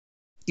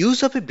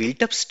Use of a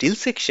built-up steel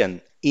section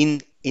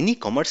in any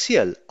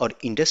commercial or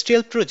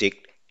industrial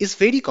project is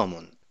very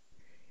common.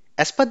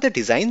 As per the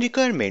design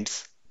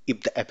requirements,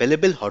 if the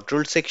available hot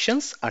rolled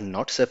sections are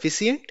not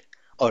sufficient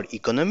or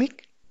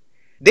economic,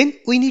 then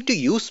we need to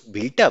use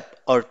built-up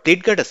or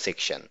plate girder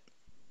section.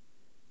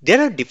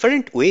 There are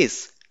different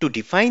ways to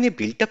define a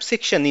built-up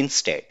section in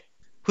STAAD,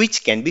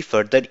 which can be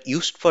further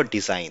used for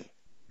design.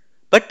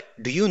 But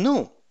do you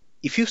know,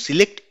 if you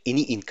select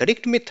any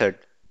incorrect method,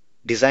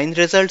 design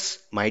results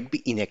might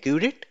be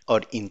inaccurate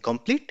or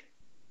incomplete?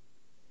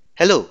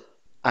 Hello,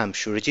 I am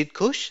Surajit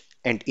Ghosh,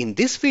 and in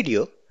this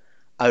video,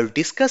 I will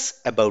discuss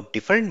about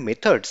different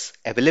methods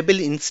available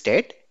in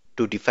STAAD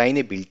to define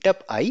a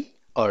built-up eye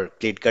or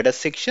plate girder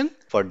section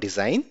for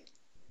design,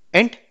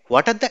 and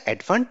what are the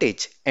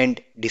advantage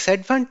and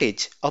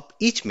disadvantage of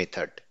each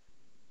method.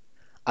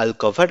 I'll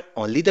cover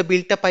only the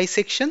built-up eye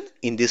section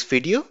in this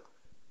video,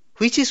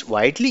 which is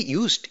widely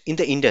used in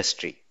the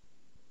industry.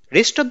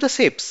 Rest of the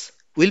shapes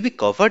will be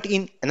covered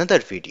in another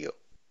video.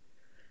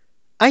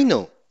 I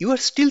know you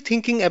are still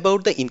thinking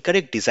about the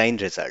incorrect design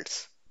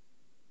results.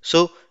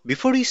 So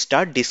before we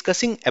start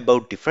discussing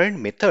about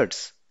different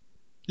methods,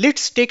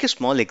 let's take a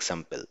small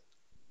example.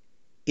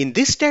 In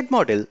this STAAD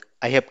model,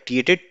 I have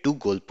created two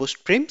goalpost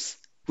frames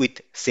with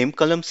same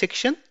column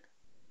section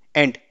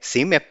and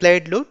same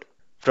applied load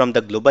from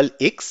the global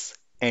X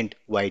and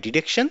Y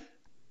direction.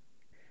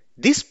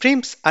 These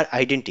frames are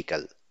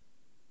identical.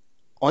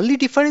 Only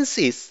difference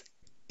is,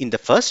 in the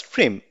first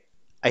frame,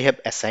 I have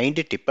assigned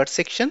a taper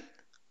section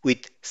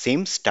with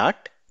same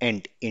start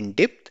and end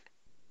depth.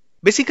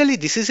 Basically,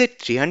 this is a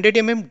 300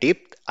 mm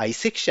depth eye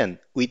section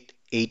with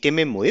 8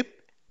 mm web.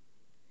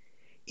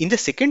 In the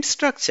second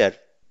structure,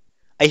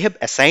 I have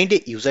assigned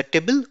a user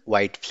table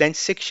wide flange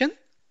section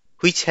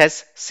which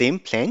has same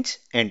flange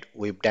and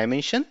web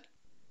dimension.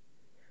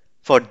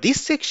 For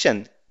this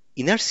section,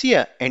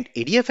 inertia and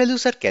area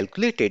values are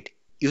calculated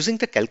using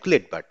the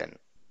calculate button.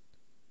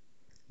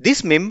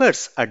 These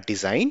members are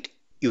designed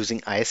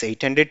using IS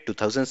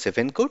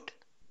 800-2007 code.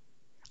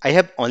 I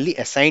have only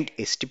assigned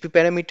STP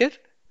parameter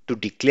to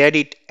declare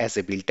it as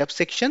a built-up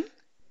section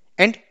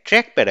and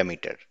track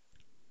parameter.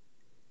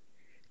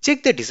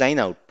 Check the design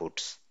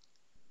outputs.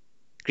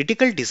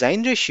 Critical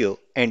design ratio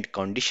and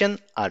condition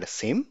are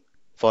same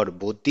for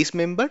both these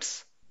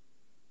members.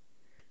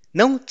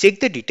 Now check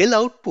the detail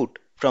output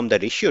from the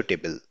ratio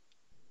table.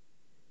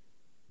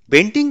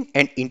 Bending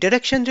and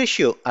interaction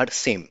ratio are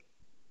same,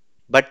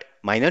 but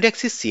minor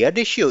axis shear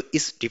ratio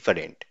is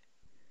different.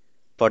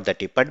 For the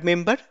tapered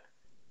member,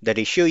 the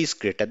ratio is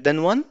greater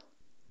than 1,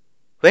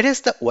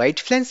 whereas the wide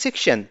flange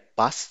section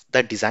passed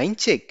the design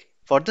check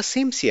for the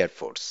same shear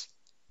force.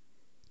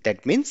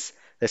 That means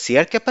the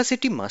shear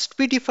capacity must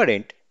be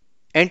different,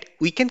 and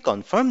we can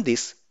confirm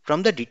this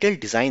from the detailed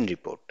design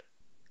report.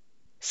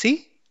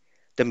 See,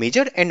 the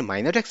major and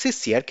minor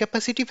axis shear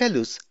capacity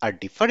values are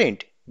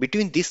different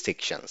between these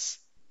sections.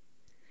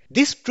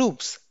 This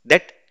proves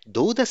that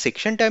though the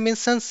section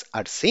dimensions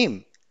are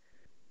same,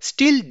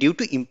 still due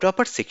to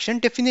improper section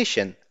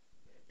definition,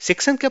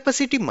 section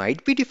capacity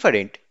might be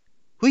different,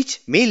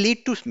 which may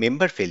lead to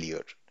member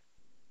failure.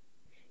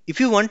 If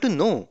you want to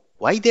know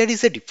why there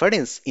is a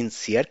difference in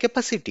shear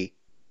capacity,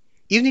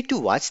 you need to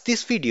watch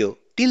this video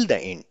till the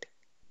end.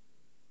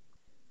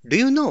 Do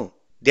you know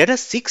there are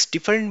 6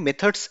 different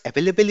methods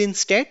available in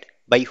STAAD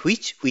by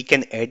which we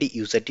can add a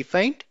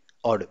user-defined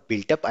or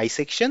built-up eye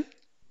section?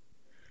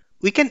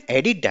 We can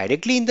add it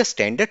directly in the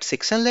standard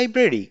section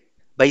library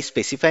by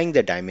specifying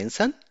the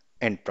dimension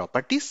and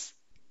properties.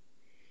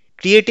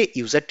 Create a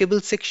user table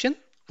section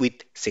with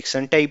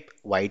section type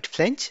wide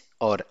flange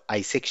or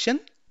eye section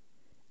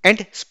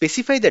and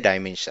specify the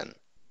dimension.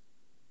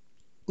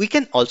 We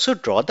can also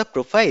draw the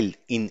profile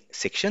in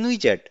section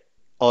wizard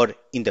or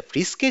in the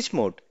free sketch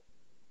mode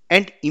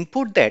and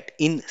import that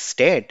in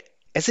STAAD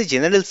as a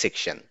general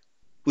section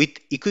with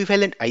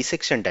equivalent eye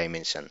section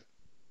dimension.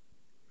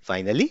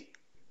 Finally,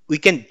 we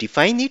can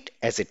define it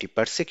as a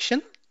taper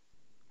section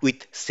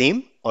with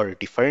same or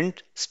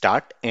different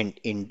start and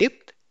end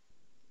depth.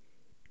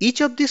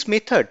 Each of these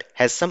methods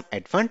has some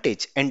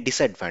advantage and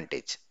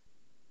disadvantage.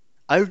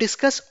 I will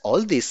discuss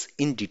all this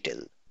in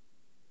detail.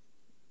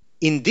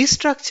 In this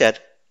structure,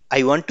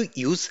 I want to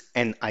use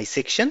an eye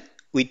section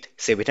with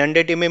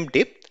 700 mm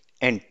depth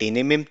and 10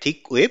 mm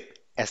thick web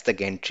as the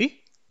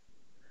gantry.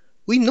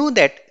 We know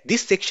that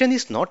this section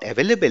is not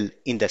available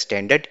in the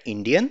standard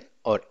Indian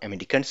or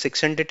American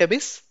section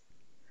database.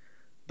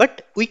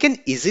 But we can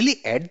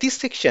easily add this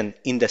section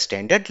in the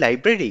standard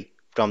library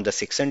from the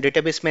section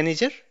database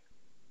manager.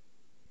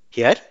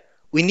 Here,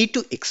 we need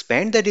to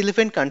expand the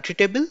relevant country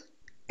table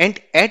and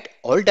add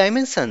all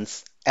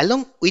dimensions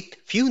along with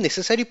few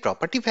necessary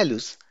property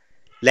values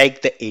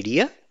like the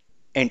area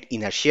and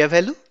inertia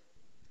value.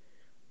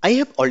 I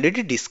have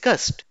already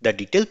discussed the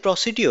detailed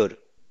procedure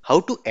how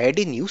to add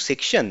a new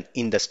section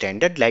in the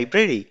standard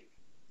library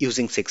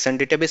using section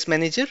database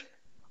manager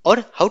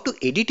or how to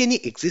edit any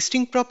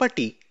existing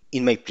property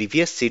in my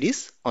previous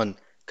series on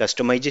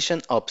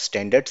customization of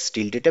standard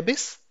steel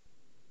database.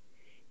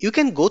 You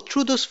can go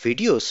through those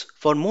videos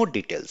for more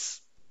details.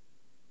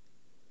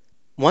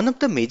 One of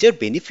the major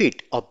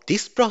benefits of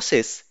this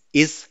process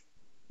is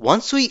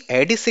once we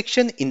add a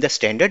section in the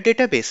standard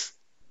database,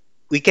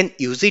 we can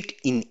use it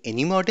in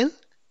any model.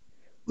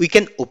 We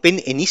can open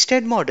any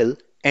STAAD model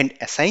and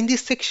assign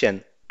this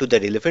section to the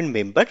relevant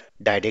member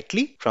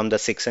directly from the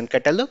section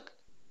catalog.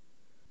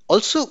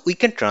 Also, we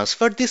can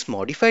transfer this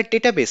modified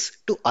database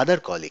to other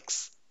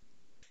colleagues.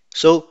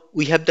 So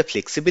we have the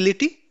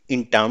flexibility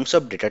in terms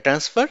of data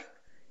transfer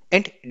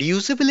and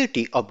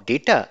reusability of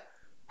data,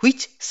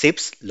 which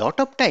saves lot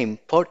of time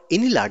for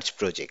any large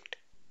project.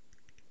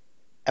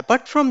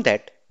 Apart from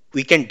that,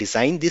 we can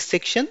design this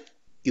section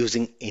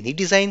using any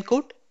design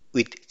code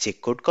with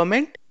checkcode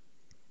command,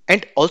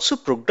 and also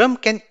program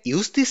can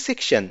use this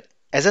section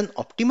as an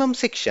optimum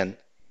section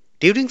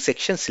during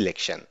section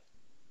selection.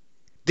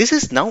 This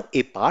is now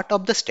a part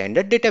of the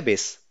standard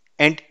database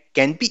and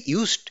can be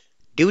used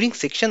during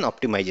section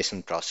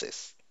optimization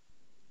process.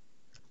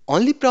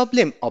 Only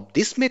problem of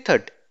this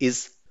method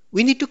is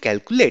we need to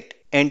calculate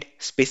and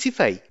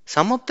specify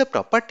some of the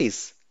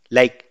properties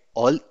like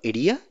all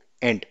area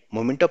and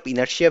moment of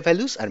inertia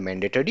values are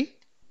mandatory,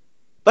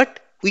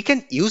 but we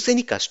can use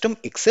any custom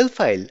Excel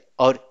file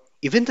or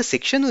even the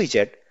section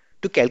widget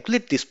to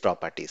calculate these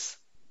properties.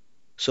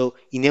 So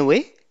in a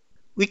way,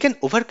 we can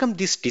overcome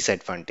this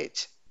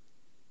disadvantage.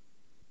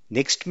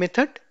 Next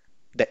method,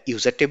 the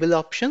user table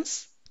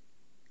options.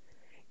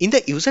 In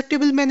the user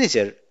table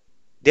manager,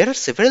 there are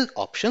several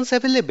options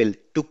available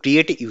to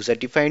create a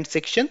user-defined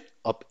section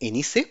of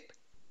any shape.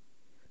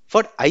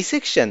 For I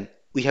section,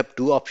 we have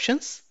two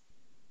options,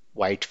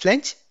 white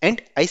flange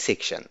and I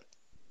section.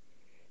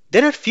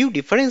 There are few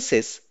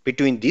differences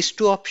between these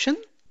two options,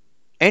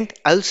 and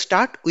I'll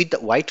start with the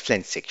white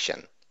flange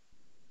section.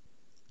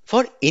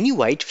 For any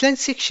white flange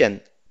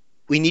section,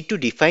 we need to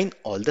define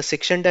all the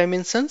section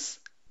dimensions,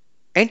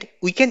 and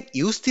we can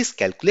use this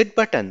calculate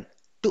button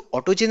to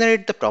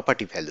auto-generate the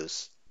property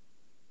values.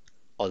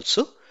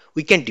 Also,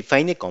 we can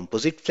define a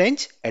composite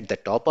flange at the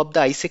top of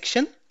the I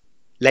section,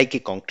 like a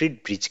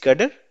concrete bridge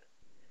girder,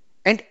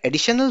 and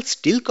additional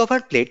steel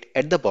cover plate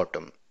at the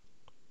bottom.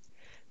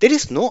 There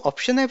is no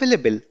option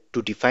available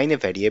to define a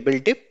variable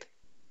depth,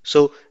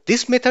 so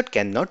this method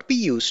cannot be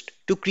used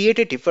to create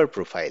a taper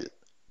profile.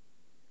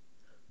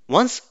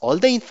 Once all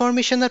the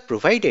information are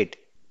provided,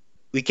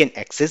 we can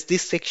access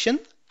this section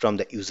from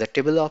the user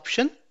table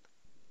option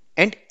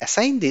and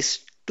assign this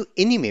to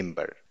any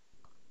member.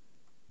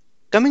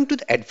 Coming to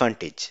the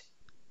advantage,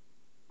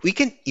 we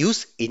can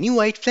use any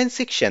white flange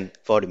section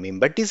for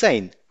member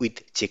design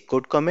with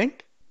checkcode command.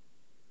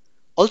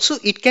 Also,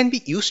 it can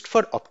be used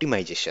for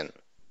optimization.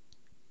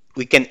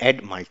 We can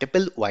add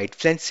multiple white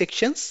flange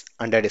sections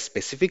under a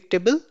specific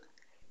table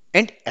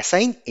and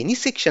assign any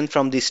section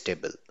from this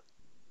table.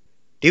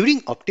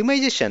 During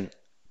optimization,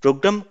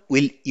 program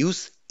will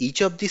use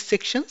each of these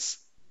sections,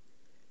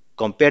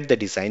 compare the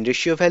design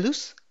ratio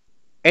values,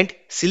 and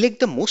select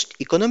the most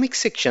economic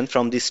section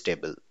from this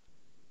table.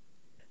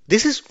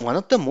 This is one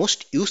of the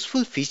most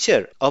useful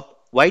features of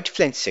white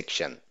flange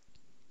section.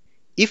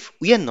 If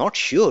we are not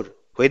sure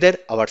whether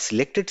our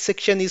selected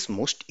section is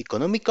most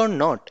economic or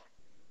not,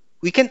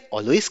 we can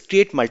always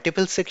create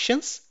multiple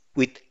sections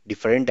with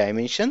different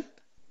dimension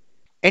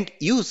and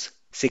use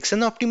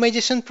section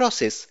optimization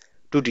process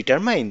to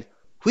determine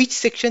which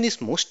section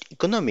is most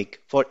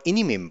economic for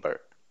any member.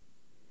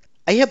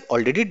 I have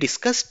already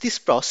discussed this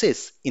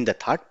process in the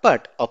third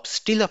part of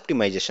steel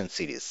optimization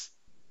series.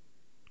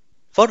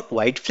 For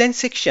white flange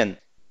section,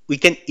 we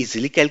can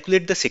easily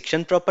calculate the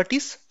section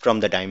properties from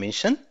the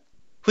dimension,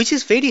 which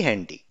is very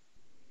handy.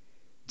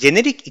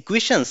 Generic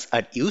equations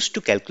are used to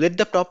calculate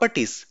the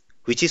properties,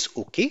 which is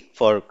okay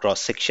for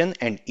cross-section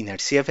and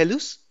inertia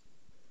values.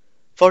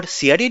 For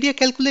shear area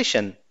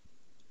calculation,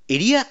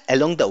 area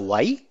along the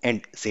y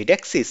and z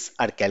axis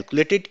are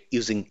calculated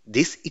using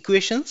these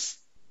equations.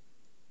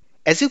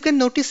 As you can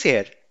notice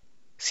here,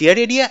 shear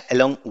area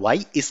along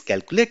y is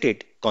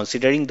calculated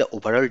considering the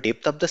overall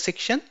depth of the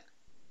section,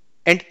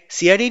 and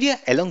shear area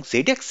along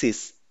z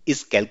axis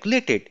is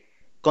calculated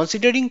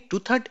considering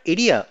 2/3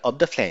 area of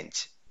the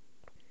flange.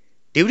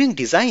 During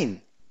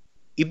design,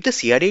 if the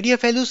shear area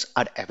values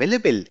are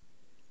available,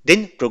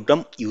 then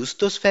program use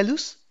those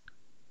values.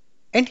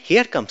 And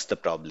here comes the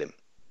problem.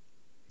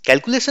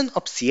 Calculation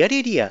of shear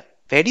area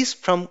varies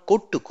from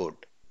code to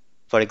code.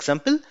 For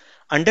example,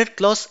 under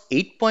clause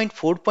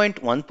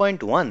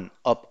 8.4.1.1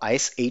 of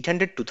IS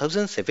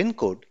 800-2007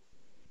 code,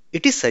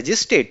 it is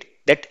suggested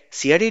that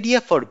shear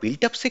area for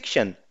built-up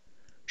section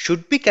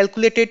should be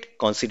calculated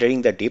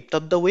considering the depth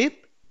of the web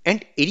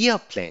and area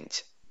of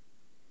flange.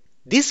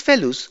 These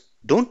values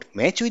don't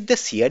match with the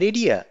shear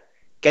area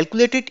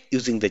calculated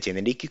using the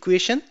generic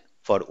equation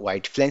for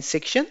white flange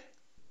section.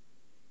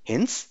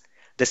 Hence,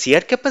 the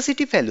shear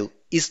capacity value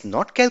is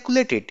not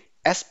calculated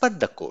as per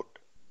the code.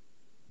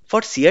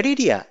 For shear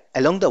area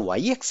along the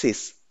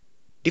y-axis,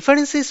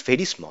 difference is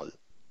very small.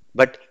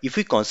 But if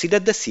we consider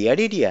the shear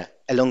area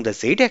along the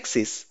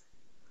z-axis,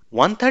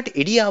 1/3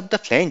 area of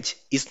the flange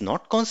is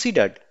not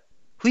considered,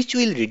 which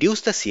will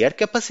reduce the shear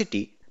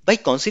capacity by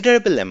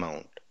considerable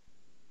amount.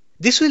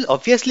 This will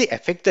obviously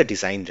affect the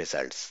design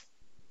results.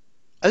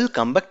 I will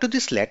come back to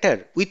this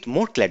later with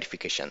more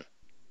clarification.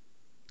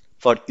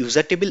 For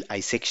user table I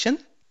section,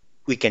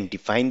 we can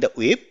define the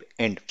web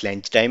and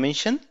flange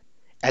dimension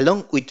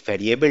along with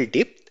variable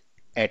depth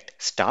at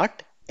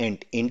start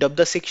and end of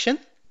the section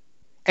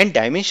and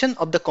dimension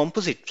of the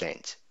composite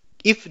flange,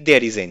 if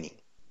there is any.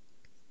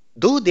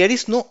 Though there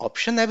is no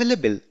option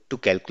available to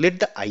calculate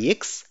the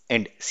IX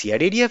and shear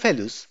area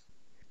values,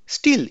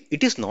 still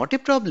it is not a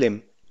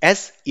problem,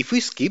 as if we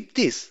skip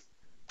this,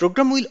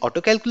 program will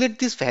auto-calculate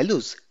these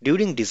values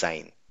during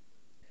design.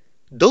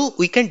 Though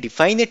we can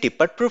define a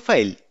tapered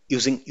profile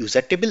using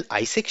user table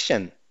I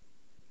section,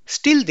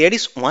 still there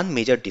is one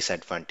major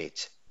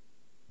disadvantage.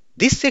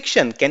 This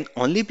section can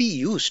only be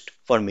used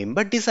for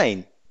member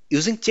design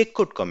using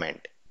checkcode command.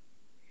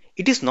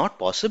 It is not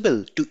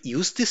possible to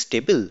use this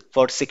table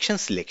for section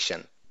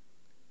selection.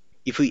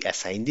 If we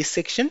assign this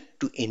section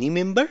to any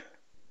member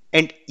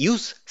and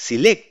use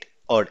select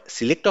or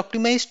select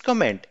optimized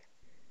command,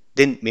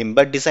 then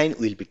member design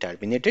will be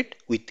terminated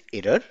with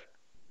error.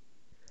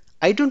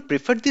 I don't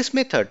prefer this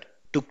method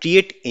to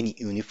create any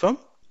uniform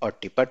or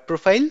tapered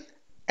profile,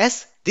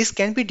 as this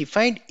can be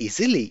defined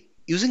easily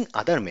using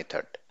other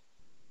method.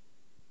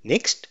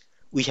 Next,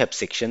 we have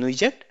section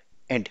widget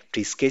and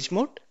free sketch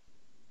mode,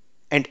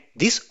 and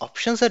these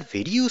options are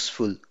very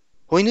useful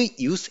when we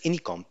use any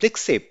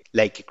complex shape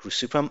like a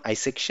cruciform I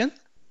section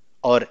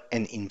or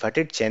an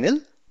inverted channel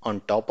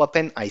on top of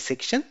an I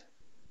section,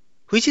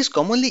 which is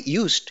commonly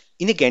used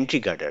in a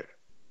gantry girder.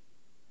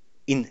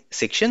 In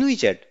section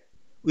widget,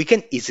 we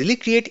can easily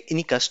create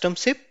any custom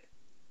shape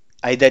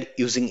either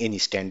using any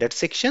standard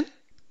section,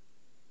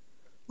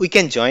 we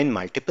can join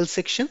multiple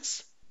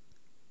sections,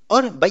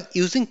 or by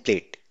using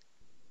plate.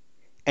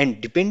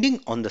 And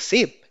depending on the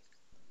shape,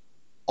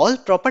 all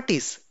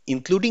properties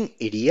including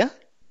area,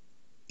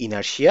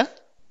 inertia,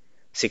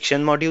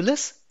 section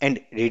modulus, and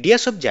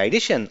radius of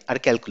gyration are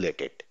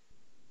calculated.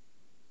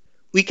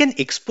 We can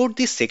export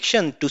this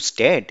section to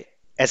STAAD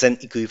as an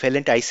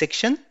equivalent I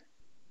section.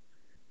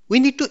 We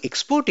need to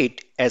export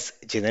it as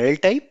general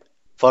type,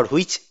 for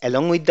which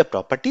along with the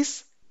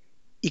properties,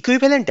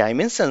 equivalent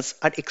dimensions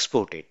are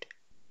exported.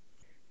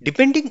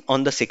 Depending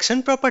on the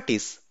section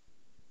properties,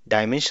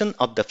 dimension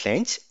of the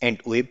flange and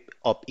web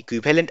of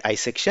equivalent I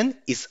section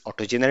is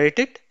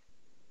auto-generated,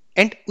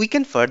 and we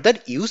can further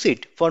use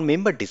it for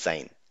member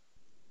design.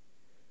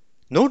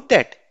 Note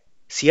that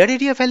shear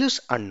area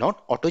values are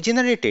not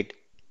auto-generated,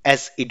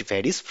 as it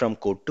varies from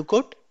code to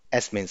code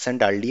as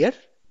mentioned earlier.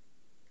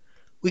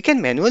 We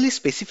can manually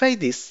specify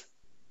this,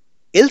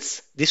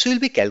 else this will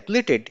be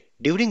calculated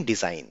during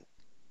design.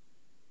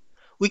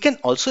 We can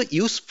also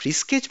use free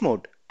sketch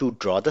mode to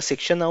draw the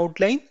section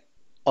outline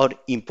or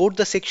import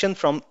the section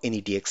from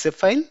any DXF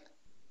file.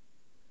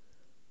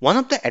 One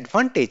of the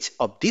advantages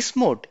of this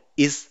mode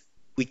is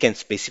we can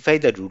specify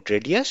the root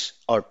radius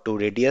or toe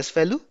radius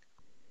value.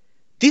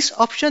 This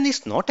option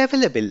is not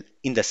available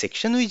in the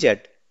section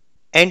widget,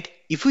 and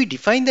if we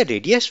define the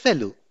radius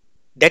value,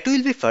 that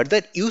will be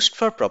further used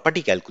for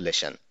property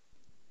calculation.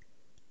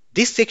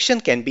 This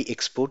section can be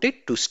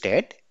exported to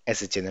STAAD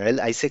as a general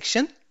I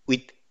section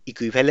with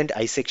equivalent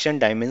I section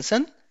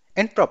dimension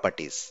and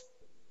properties.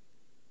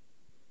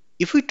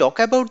 If we talk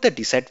about the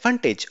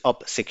disadvantage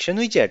of section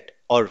widget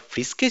or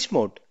free sketch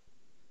mode,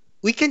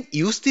 we can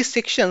use these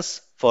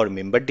sections for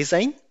member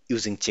design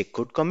using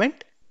checkcode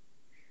command.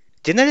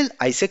 General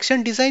I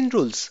section design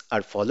rules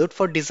are followed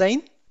for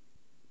design,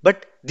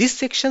 but these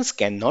sections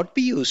cannot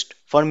be used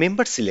for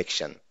member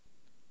selection.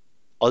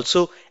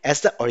 Also,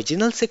 as the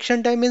original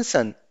section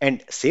dimension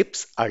and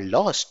shapes are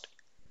lost,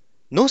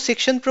 no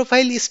section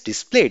profile is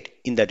displayed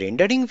in the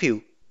rendering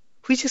view,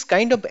 which is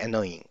kind of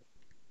annoying.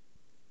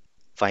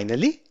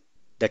 Finally,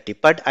 the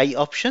tapered I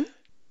option.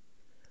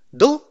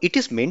 Though it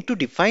is meant to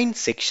define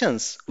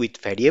sections with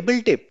variable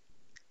depth,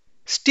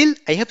 still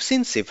I have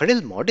seen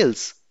several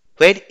models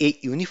where a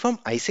uniform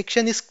I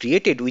section is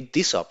created with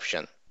this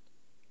option.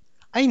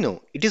 I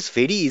know it is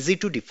very easy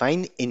to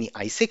define any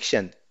I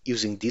section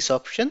using this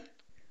option.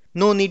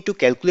 No need to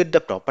calculate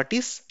the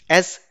properties,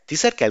 as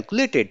these are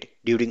calculated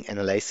during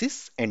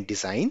analysis and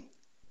design.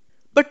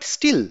 But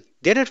still,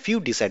 there are few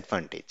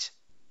disadvantages.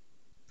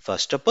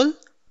 First of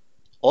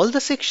all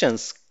the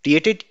sections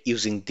created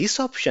using this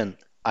option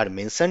are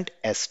mentioned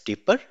as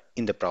taper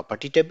in the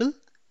property table.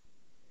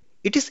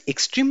 It is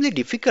extremely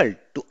difficult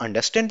to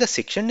understand the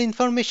section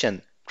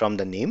information from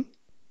the name.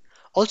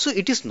 Also,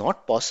 it is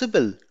not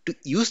possible to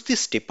use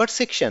this taper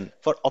section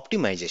for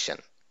optimization.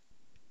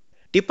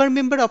 Tapered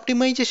member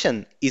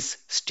optimization is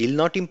still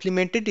not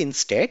implemented in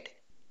STAAD,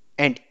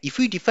 and if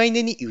we define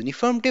any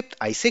uniform depth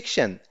I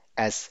section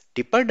as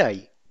tapered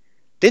I,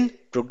 then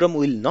program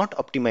will not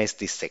optimize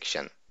this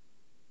section.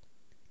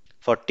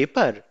 For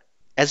taper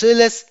as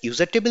well as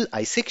user table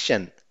I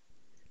section,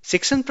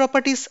 section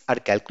properties are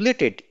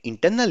calculated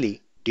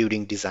internally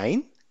during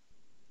design,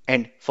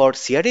 and for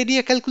shear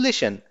area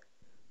calculation,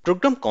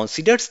 program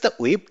considers the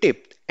web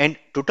depth and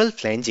total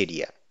flange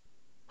area,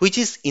 which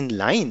is in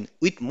line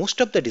with most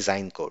of the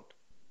design code.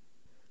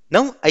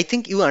 Now I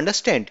think you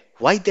understand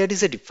why there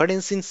is a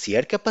difference in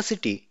shear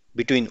capacity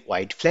between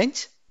wide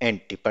flange and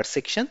tapered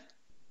section.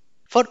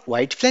 For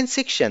wide flange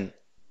section,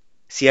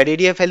 shear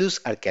area values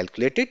are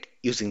calculated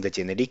using the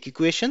generic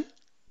equation,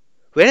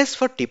 whereas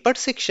for tapered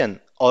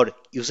section or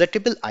user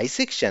table I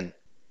section,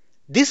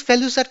 these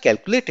values are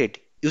calculated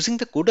using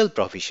the Gödel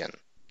provision.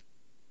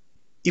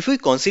 If we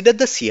consider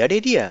the shear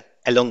area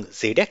along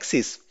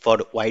z-axis for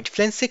wide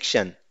flange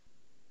section,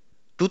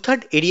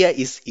 2/3 area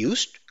is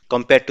used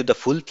compared to the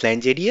full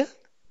flange area.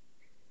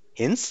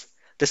 Hence,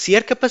 the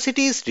shear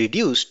capacity is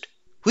reduced,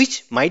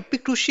 which might be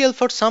crucial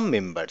for some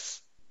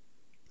members.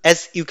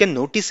 As you can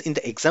notice in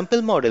the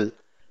example model,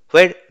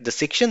 where the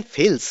section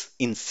fails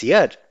in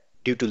shear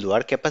due to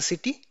lower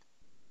capacity.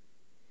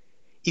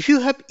 If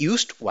you have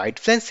used wide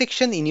flange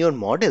section in your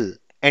model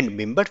and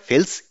member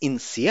fails in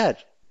shear,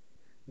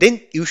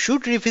 then you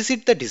should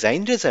revisit the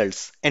design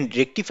results and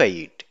rectify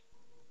it.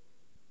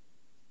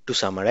 To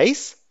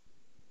summarize,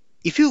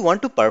 if you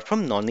want to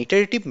perform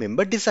non-iterative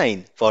member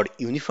design for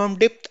uniform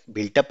depth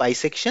built-up I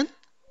section,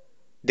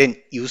 then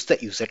use the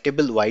user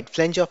table wide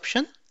flange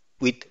option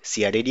with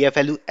shear area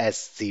value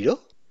as 0.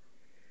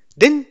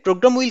 Then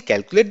program will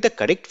calculate the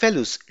correct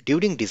values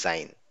during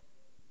design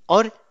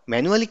or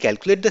manually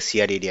calculate the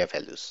shear area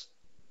values.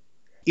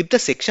 If the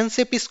section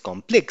shape is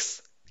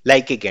complex,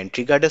 like a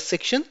gantry girder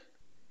section,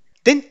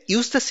 then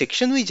use the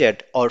section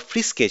wizard or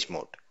free sketch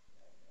mode.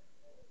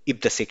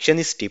 If the section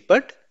is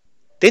tapered,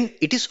 then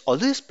it is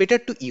always better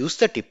to use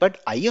the tapered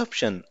I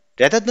option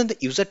rather than the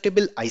user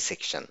table I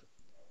section.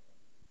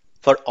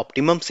 For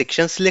optimum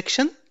section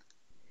selection,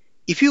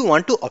 if you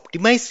want to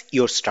optimize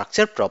your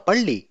structure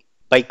properly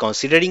by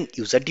considering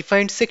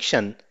user-defined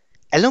section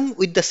along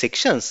with the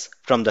sections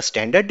from the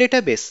standard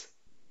database,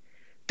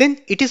 then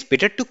it is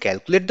better to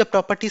calculate the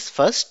properties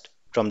first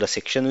from the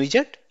section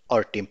widget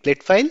or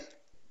template file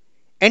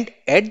and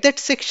add that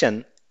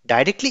section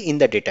directly in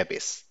the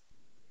database.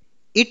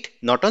 It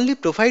not only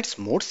provides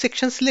more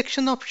section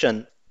selection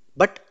option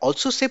but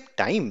also saves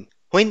time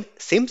when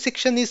same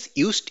section is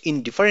used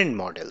in different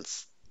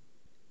models.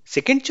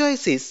 Second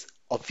choice is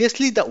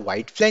obviously the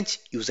wide flange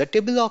user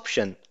table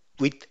option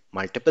with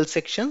multiple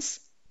sections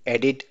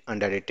added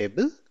under a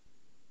table.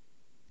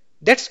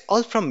 That's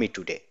all from me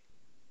today.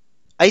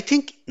 I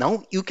think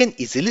now you can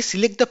easily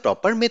select the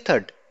proper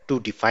method to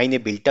define a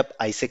built-up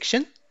I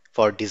section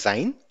for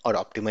design or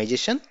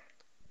optimization.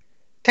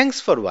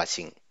 Thanks for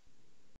watching.